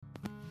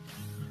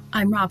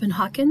I'm Robin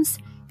Hawkins,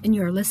 and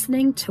you're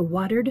listening to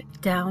Watered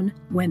Down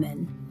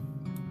Women.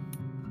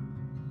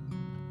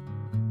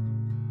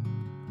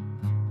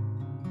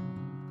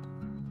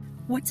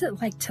 What's it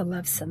like to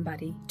love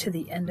somebody to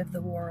the end of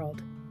the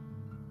world?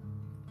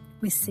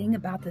 We sing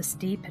about this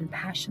deep and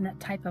passionate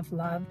type of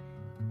love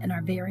in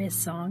our various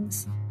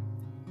songs,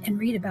 and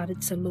read about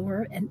its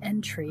allure and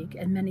intrigue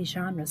in many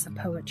genres of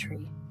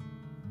poetry.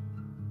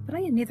 But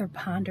I had neither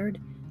pondered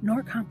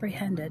nor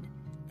comprehended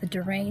the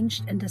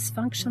deranged and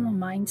dysfunctional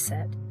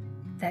mindset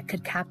that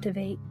could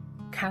captivate,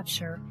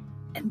 capture,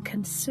 and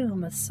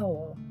consume a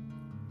soul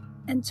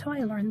until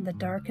I learned the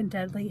dark and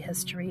deadly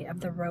history of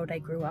the road I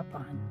grew up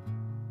on.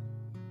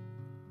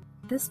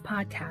 This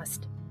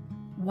podcast,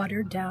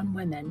 Watered Down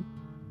Women,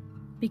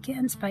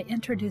 begins by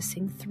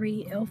introducing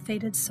three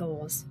ill-fated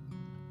souls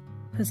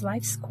whose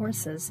life's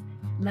courses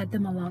led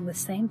them along the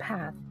same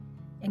path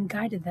and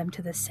guided them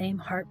to the same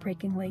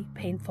heartbreakingly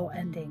painful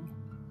ending.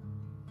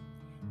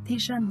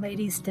 These young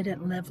ladies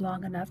didn't live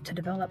long enough to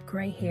develop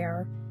gray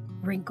hair,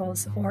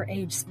 wrinkles, or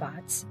age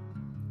spots,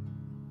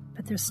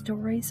 but their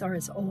stories are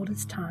as old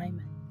as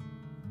time,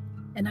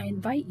 and I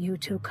invite you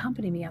to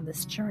accompany me on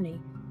this journey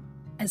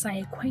as I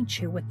acquaint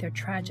you with their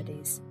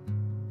tragedies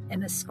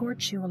and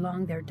escort you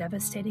along their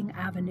devastating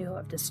avenue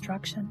of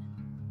destruction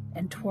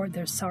and toward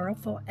their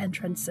sorrowful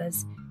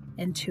entrances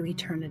into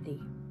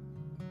eternity.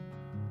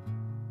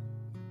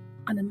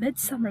 On a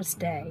midsummer's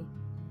day,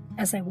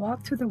 as I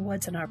walked through the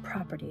woods on our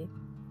property,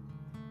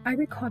 I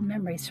recalled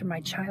memories from my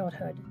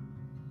childhood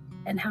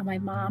and how my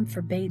mom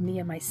forbade me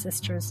and my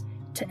sisters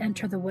to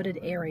enter the wooded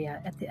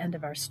area at the end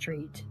of our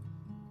street.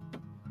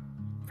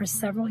 For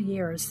several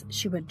years,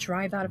 she would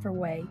drive out of her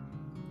way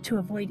to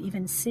avoid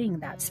even seeing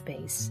that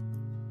space,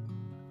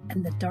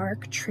 and the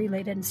dark,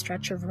 tree-laden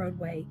stretch of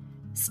roadway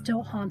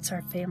still haunts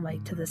our family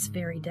to this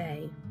very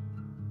day.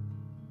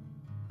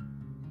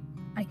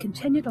 I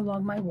continued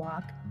along my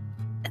walk,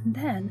 and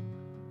then,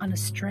 on a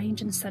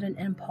strange and sudden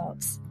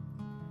impulse,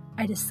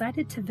 I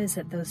decided to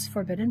visit those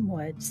forbidden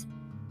woods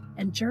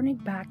and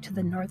journeyed back to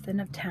the north end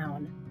of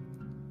town,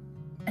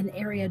 an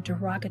area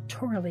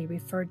derogatorily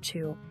referred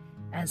to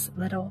as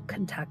Little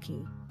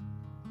Kentucky.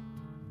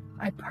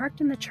 I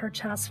parked in the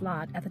church house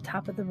lot at the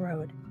top of the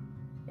road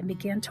and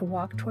began to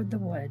walk toward the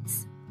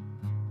woods.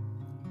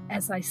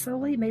 As I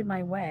slowly made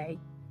my way,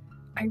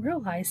 I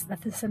realized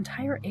that this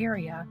entire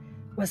area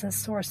was a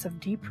source of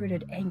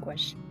deep-rooted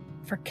anguish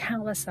for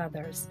countless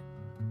others,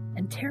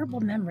 and terrible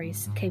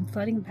memories came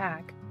flooding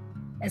back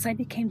as I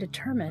became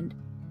determined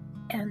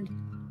and,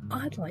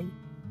 oddly,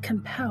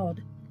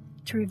 compelled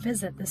to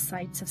revisit the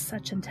sites of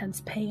such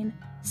intense pain,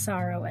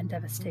 sorrow, and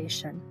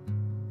devastation.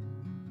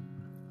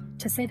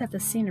 To say that the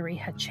scenery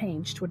had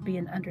changed would be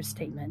an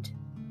understatement.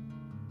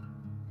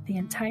 The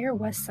entire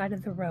west side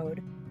of the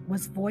road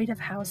was void of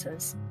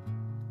houses,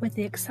 with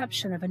the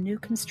exception of a new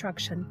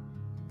construction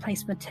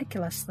placed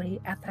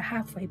meticulously at the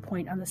halfway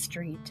point on the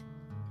street.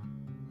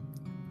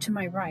 To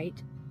my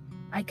right,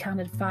 I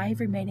counted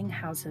 5 remaining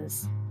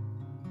houses,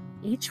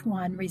 each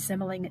one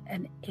resembling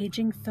an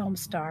aging film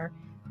star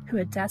who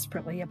had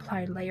desperately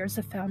applied layers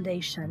of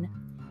foundation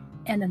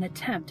in an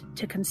attempt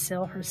to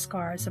conceal her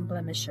scars and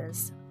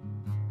blemishes.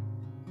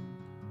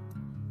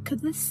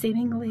 Could this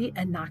seemingly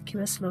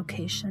innocuous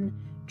location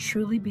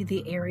truly be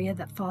the area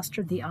that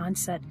fostered the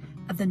onset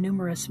of the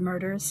numerous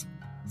murders,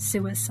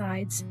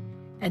 suicides,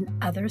 and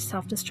other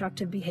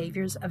self-destructive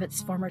behaviors of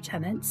its former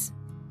tenants?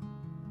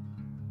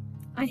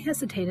 I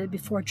hesitated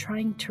before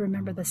trying to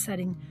remember the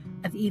setting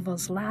of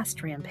evil's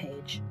last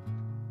rampage.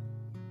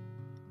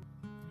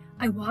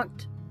 I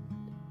walked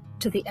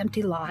to the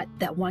empty lot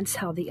that once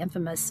held the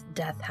infamous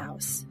death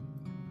house.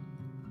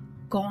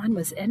 Gone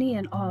was any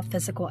and all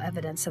physical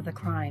evidence of the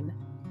crime.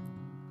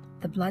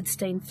 The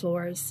blood-stained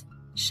floors,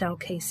 shell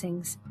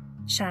casings,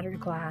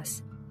 shattered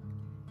glass,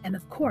 and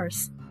of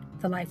course,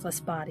 the lifeless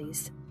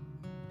bodies.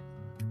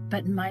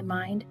 But in my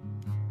mind,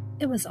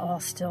 it was all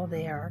still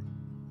there.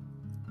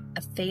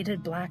 A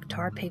faded black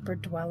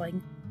tar-papered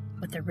dwelling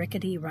with a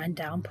rickety,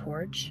 run-down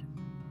porch.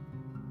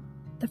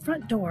 The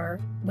front door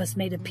was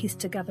made of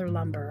pieced-together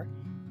lumber,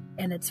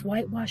 and its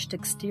whitewashed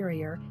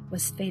exterior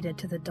was faded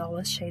to the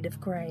dullest shade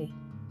of gray.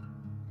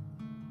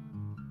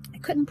 I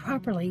couldn't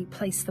properly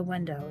place the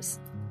windows.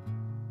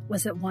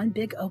 Was it one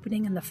big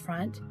opening in the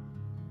front,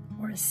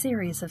 or a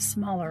series of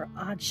smaller,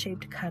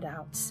 odd-shaped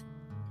cutouts?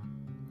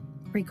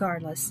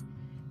 Regardless,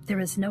 there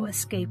is no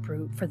escape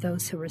route for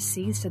those who were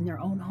seized in their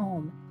own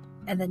home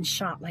and then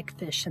shot like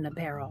fish in a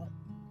barrel.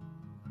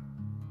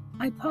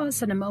 I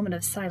paused in a moment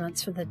of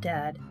silence for the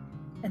dead,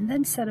 and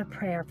then said a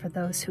prayer for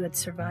those who had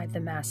survived the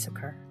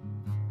massacre.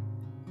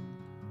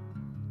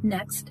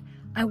 Next,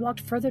 I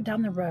walked further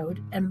down the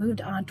road and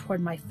moved on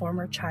toward my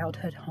former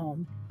childhood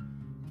home,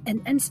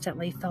 and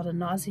instantly felt a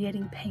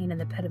nauseating pain in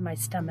the pit of my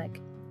stomach.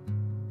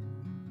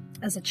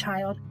 As a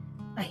child,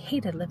 I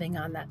hated living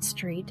on that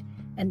street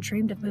and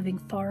dreamed of moving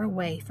far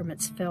away from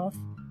its filth,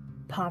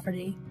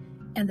 poverty,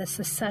 and the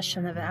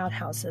succession of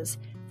outhouses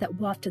that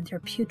wafted their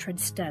putrid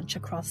stench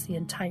across the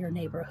entire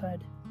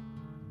neighborhood.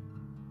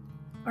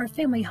 Our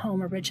family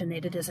home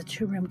originated as a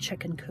 2-room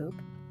chicken coop,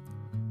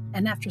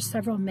 and after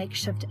several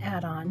makeshift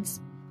add-ons,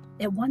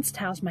 it once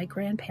housed my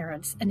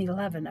grandparents and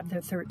 11 of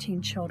their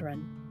 13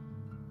 children.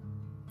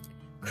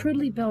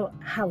 Crudely built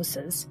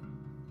houses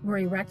were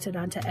erected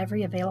onto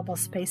every available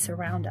space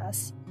around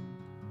us,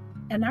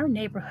 and our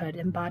neighborhood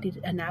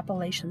embodied an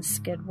Appalachian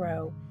skid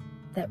row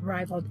that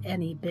rivaled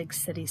any big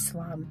city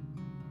slum.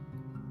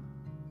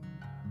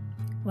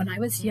 When I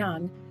was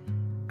young,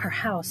 our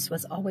house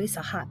was always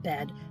a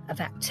hotbed of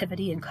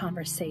activity and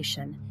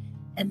conversation,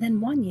 and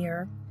then one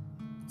year,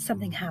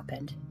 something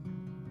happened.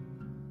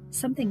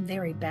 Something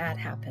very bad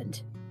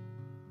happened.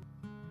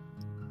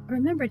 I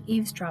remembered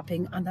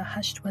eavesdropping on the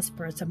hushed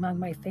whispers among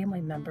my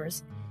family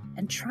members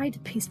and tried to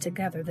piece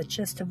together the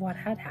gist of what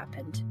had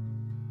happened.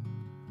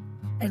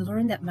 I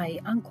learned that my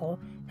uncle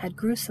had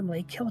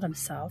gruesomely killed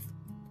himself,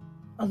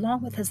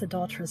 along with his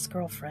adulterous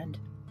girlfriend.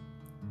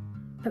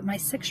 But my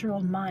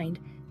 6-year-old mind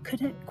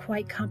couldn't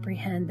quite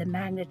comprehend the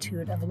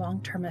magnitude of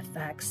long-term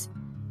effects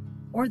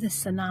or the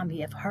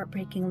tsunami of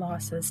heartbreaking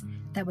losses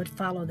that would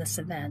follow this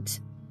event.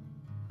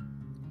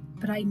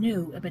 But I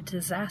knew it would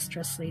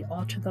disastrously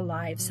alter the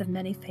lives of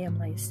many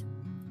families,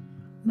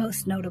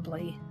 most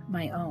notably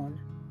my own.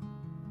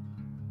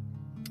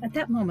 At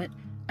that moment,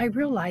 I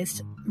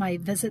realized my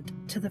visit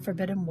to the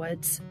Forbidden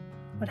Woods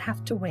would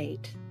have to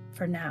wait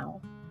for now.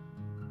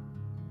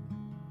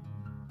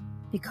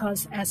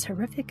 Because as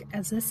horrific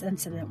as this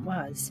incident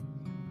was,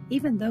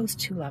 even those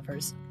 2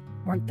 lovers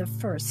weren't the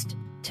first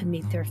to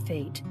meet their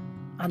fate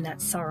on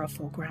that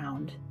sorrowful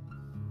ground.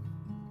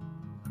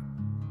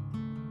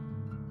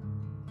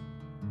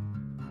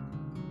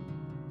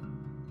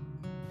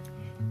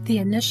 The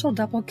initial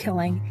double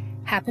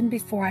killing happened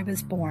before I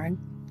was born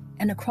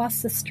and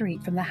across the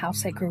street from the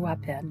house I grew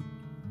up in.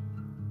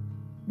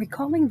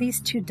 Recalling these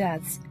 2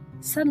 deaths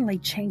suddenly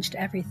changed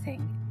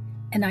everything,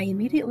 and I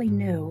immediately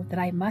knew that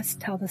I must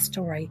tell the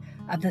story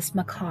of this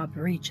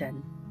macabre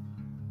region.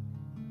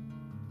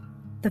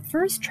 The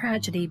first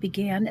tragedy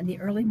began in the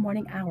early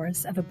morning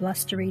hours of a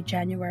blustery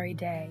January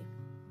day.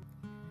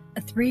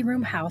 A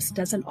 3-room house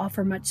doesn't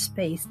offer much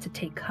space to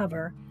take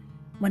cover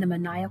when a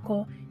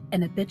maniacal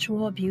and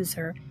habitual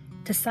abuser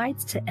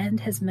decides to end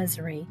his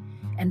misery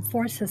and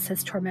forces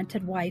his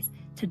tormented wife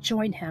to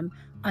join him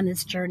on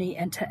his journey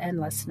into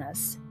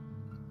endlessness.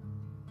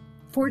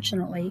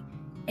 Fortunately,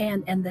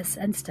 and in this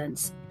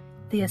instance,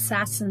 the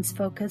assassin's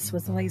focus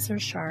was laser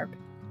sharp,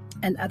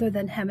 and other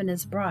than him and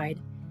his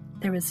bride,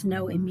 there was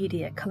no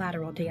immediate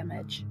collateral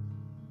damage.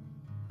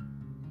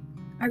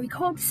 I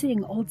recalled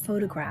seeing old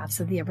photographs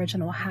of the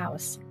original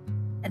house,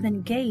 and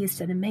then gazed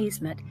in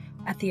amazement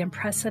at the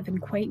impressive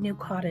and quaint new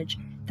cottage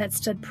that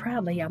stood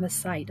proudly on the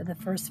site of the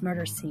first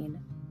murder scene.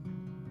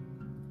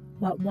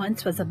 What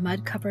once was a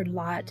mud-covered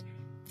lot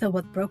filled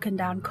with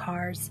broken-down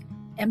cars,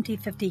 empty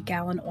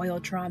 50-gallon oil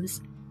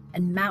drums,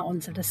 and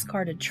mountains of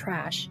discarded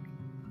trash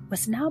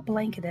was now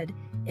blanketed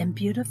in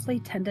beautifully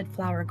tended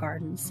flower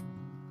gardens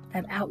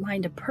that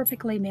outlined a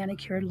perfectly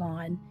manicured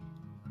lawn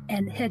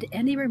and hid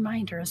any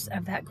reminders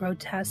of that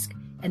grotesque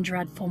and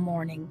dreadful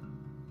morning.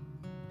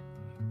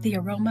 The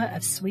aroma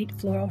of sweet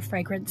floral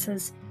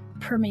fragrances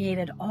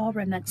permeated all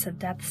remnants of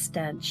death's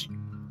stench,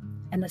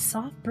 and a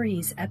soft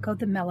breeze echoed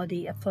the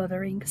melody of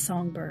fluttering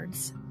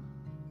songbirds.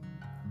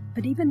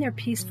 But even their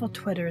peaceful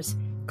twitters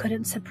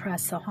couldn't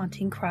suppress the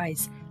haunting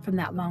cries from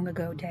that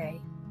long-ago day.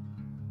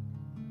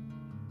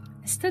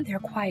 I stood there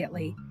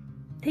quietly,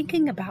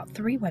 thinking about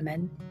 3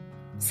 women,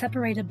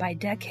 separated by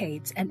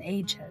decades and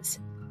ages,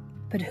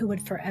 but who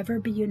would forever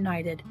be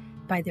united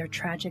by their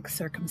tragic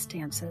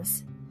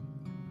circumstances.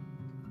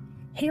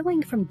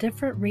 Hailing from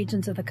different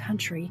regions of the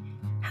country,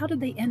 how did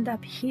they end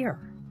up here?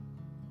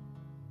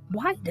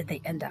 Why did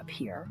they end up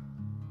here?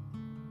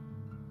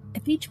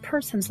 If each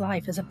person's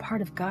life is a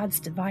part of God's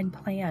divine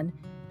plan,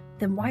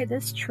 then why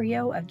this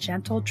trio of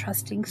gentle,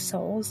 trusting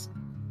souls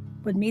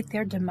would meet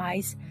their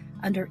demise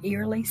under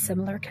eerily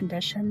similar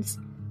conditions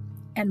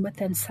and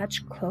within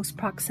such close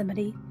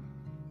proximity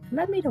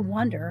led me to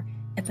wonder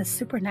if a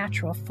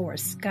supernatural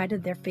force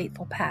guided their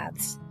fateful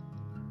paths,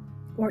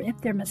 or if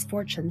their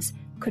misfortunes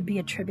could be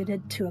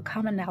attributed to a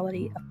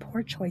commonality of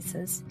poor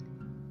choices,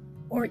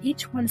 or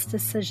each one's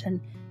decision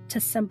to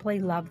simply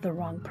love the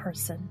wrong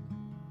person.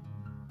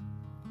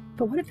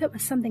 But what if it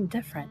was something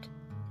different?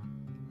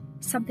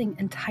 Something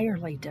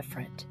entirely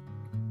different?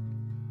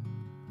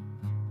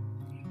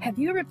 Have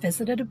you ever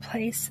visited a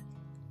place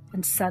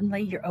and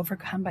suddenly you're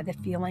overcome by the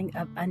feeling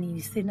of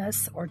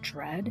uneasiness or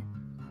dread?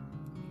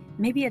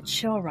 Maybe a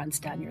chill runs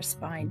down your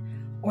spine,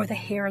 or the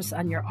hairs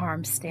on your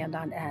arms stand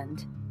on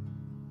end.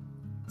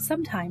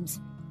 Sometimes,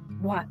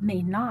 what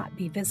may not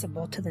be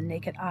visible to the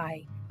naked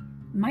eye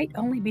might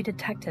only be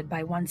detected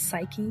by one's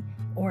psyche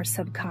or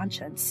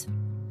subconscious.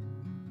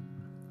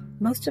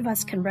 Most of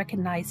us can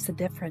recognize the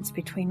difference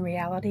between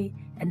reality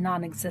and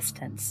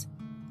non-existence.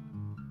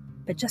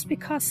 But just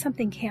because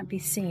something can't be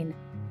seen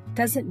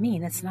doesn't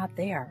mean it's not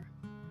there.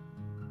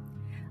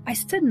 I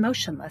stood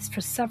motionless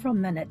for several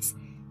minutes,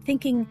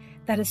 thinking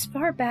that as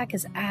far back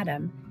as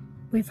Adam,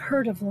 we've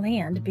heard of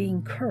land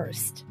being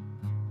cursed.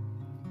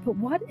 But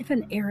what if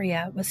an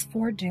area was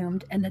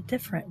foredoomed in a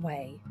different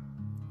way?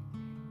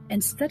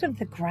 Instead of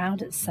the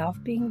ground itself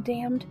being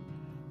damned,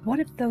 what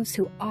if those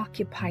who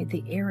occupied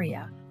the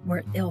area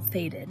were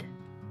ill-fated?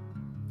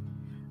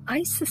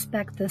 I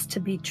suspect this to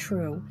be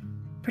true,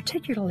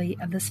 particularly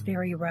of this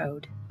very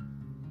road.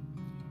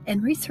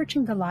 In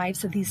researching the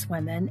lives of these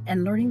women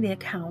and learning the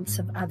accounts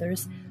of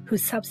others who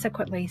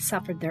subsequently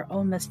suffered their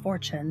own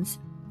misfortunes,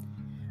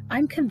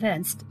 I'm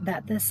convinced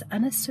that this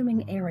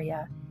unassuming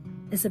area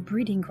is a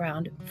breeding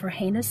ground for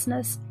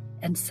heinousness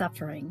and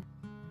suffering.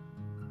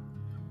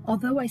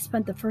 Although I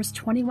spent the first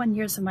 21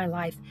 years of my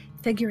life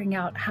figuring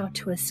out how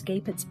to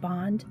escape its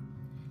bond,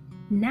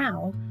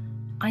 now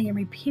I am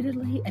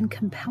repeatedly and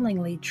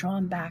compellingly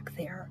drawn back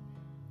there,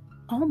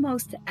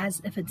 almost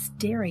as if it's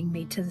daring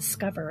me to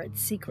discover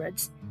its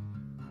secrets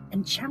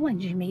and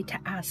challenging me to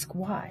ask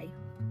why.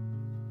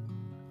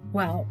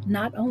 Well,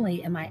 not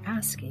only am I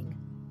asking,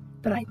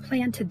 but I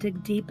plan to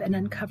dig deep and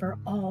uncover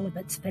all of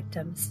its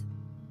victims,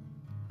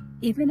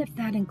 even if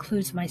that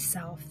includes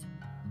myself.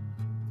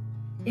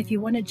 If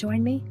you want to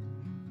join me,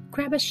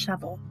 grab a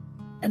shovel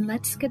and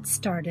let's get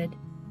started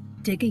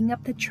digging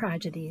up the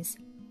tragedies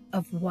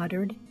of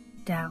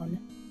watered-down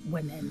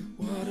women.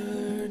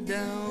 Watered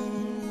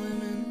down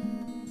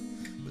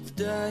women with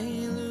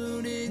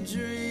diluted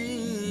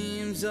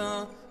dreams.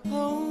 Our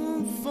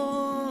hope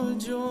for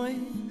joy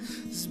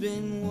has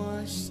been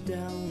washed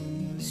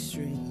down the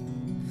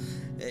stream.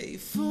 A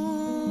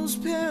fool's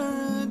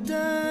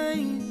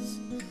paradise,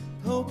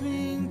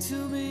 hoping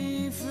to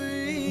be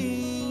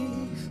free,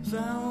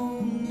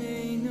 found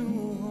a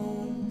new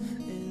home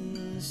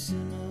in the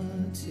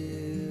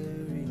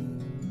cemetery.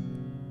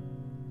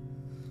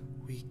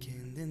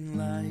 Weekend in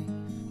life,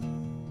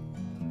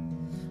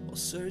 while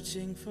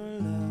searching for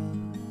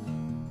love.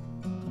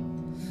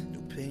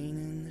 No pain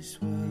in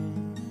this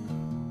world,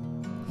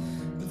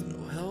 with no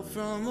help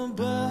from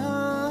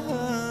above.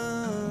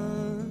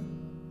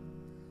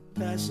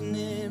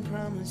 Passionate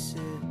promises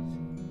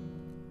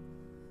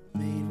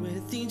made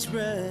with each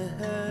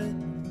breath,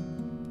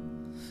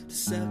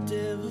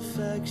 deceptive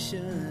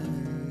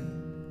affection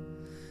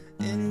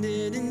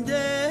ended in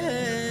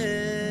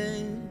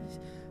days.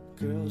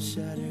 Girl's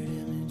shattered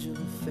image of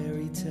a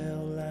fairy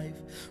tale life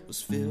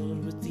was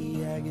filled with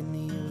the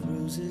agony of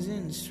bruises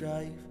and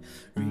strife,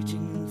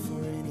 reaching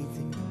for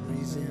anything that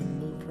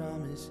resembled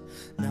promise,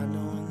 not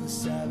knowing the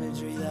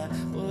savagery that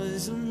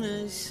was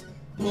amiss.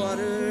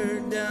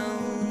 Watered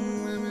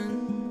down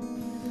women.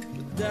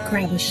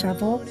 Grab a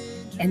shovel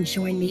and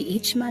join me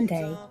each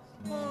Monday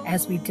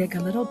as we dig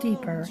a little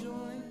deeper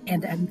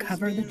and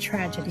uncover the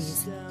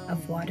tragedies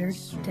of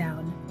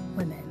watered-down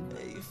women.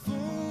 A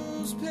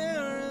fool's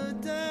paradise.